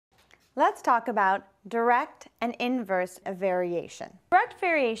Let's talk about direct and inverse variation. Direct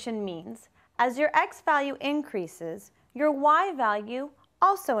variation means as your x value increases, your y value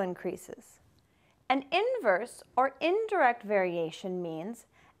also increases. An inverse or indirect variation means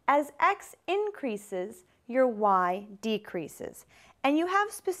as x increases, your y decreases. And you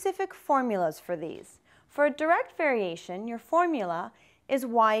have specific formulas for these. For a direct variation, your formula is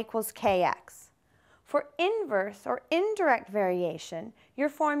y equals kx. For inverse or indirect variation, your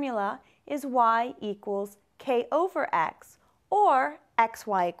formula is y equals k over x or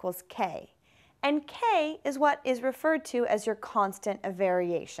xy equals k. And k is what is referred to as your constant of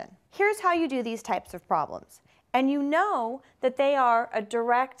variation. Here's how you do these types of problems. And you know that they are a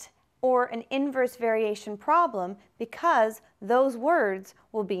direct or an inverse variation problem because those words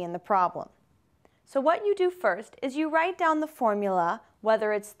will be in the problem. So what you do first is you write down the formula,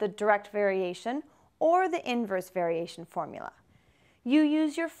 whether it's the direct variation or the inverse variation formula. You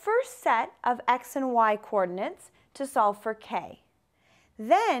use your first set of x and y coordinates to solve for k.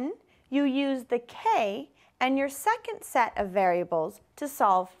 Then you use the k and your second set of variables to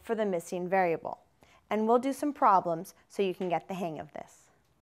solve for the missing variable. And we'll do some problems so you can get the hang of this.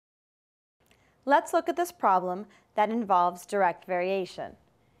 Let's look at this problem that involves direct variation.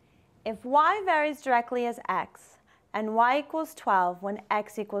 If y varies directly as x and y equals 12 when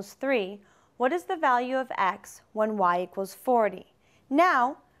x equals 3, what is the value of x when y equals 40?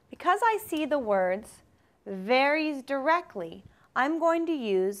 Now, because I see the words varies directly, I'm going to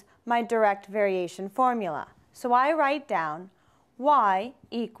use my direct variation formula. So I write down y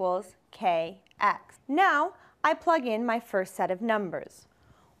equals kx. Now, I plug in my first set of numbers.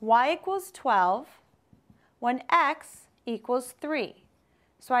 Y equals 12 when x equals 3.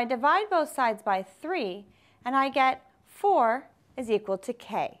 So I divide both sides by 3 and I get 4 is equal to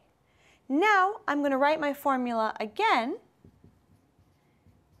k. Now I'm going to write my formula again,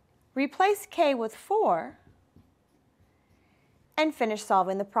 replace k with 4, and finish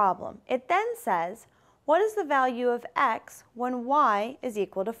solving the problem. It then says, what is the value of x when y is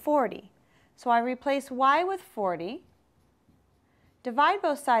equal to 40? So I replace y with 40, divide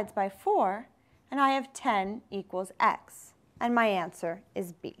both sides by 4, and I have 10 equals x. And my answer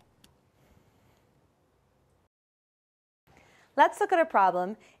is B. Let's look at a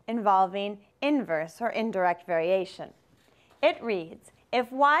problem involving inverse or indirect variation. It reads,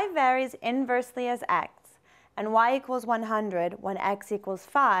 if y varies inversely as x and y equals 100 when x equals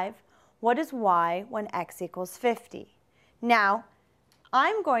 5, what is y when x equals 50? Now,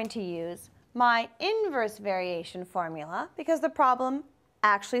 I'm going to use my inverse variation formula because the problem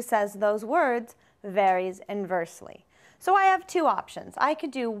actually says those words varies inversely. So I have two options. I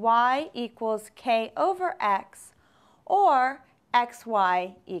could do y equals k over x or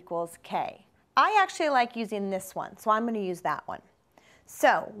xy equals k. I actually like using this one, so I'm going to use that one.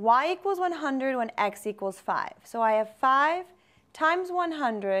 So y equals 100 when x equals 5. So I have 5 times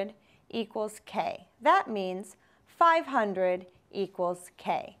 100 equals k. That means 500 equals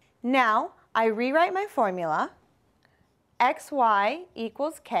k. Now I rewrite my formula. Xy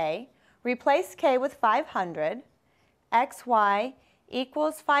equals k. Replace k with 500. Xy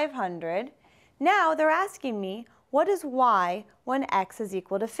equals 500. Now they're asking me, what is y when x is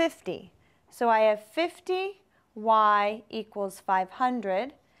equal to 50? So I have 50, y equals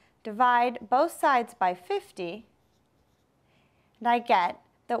 500. Divide both sides by 50, and I get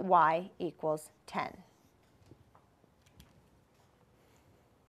that y equals 10.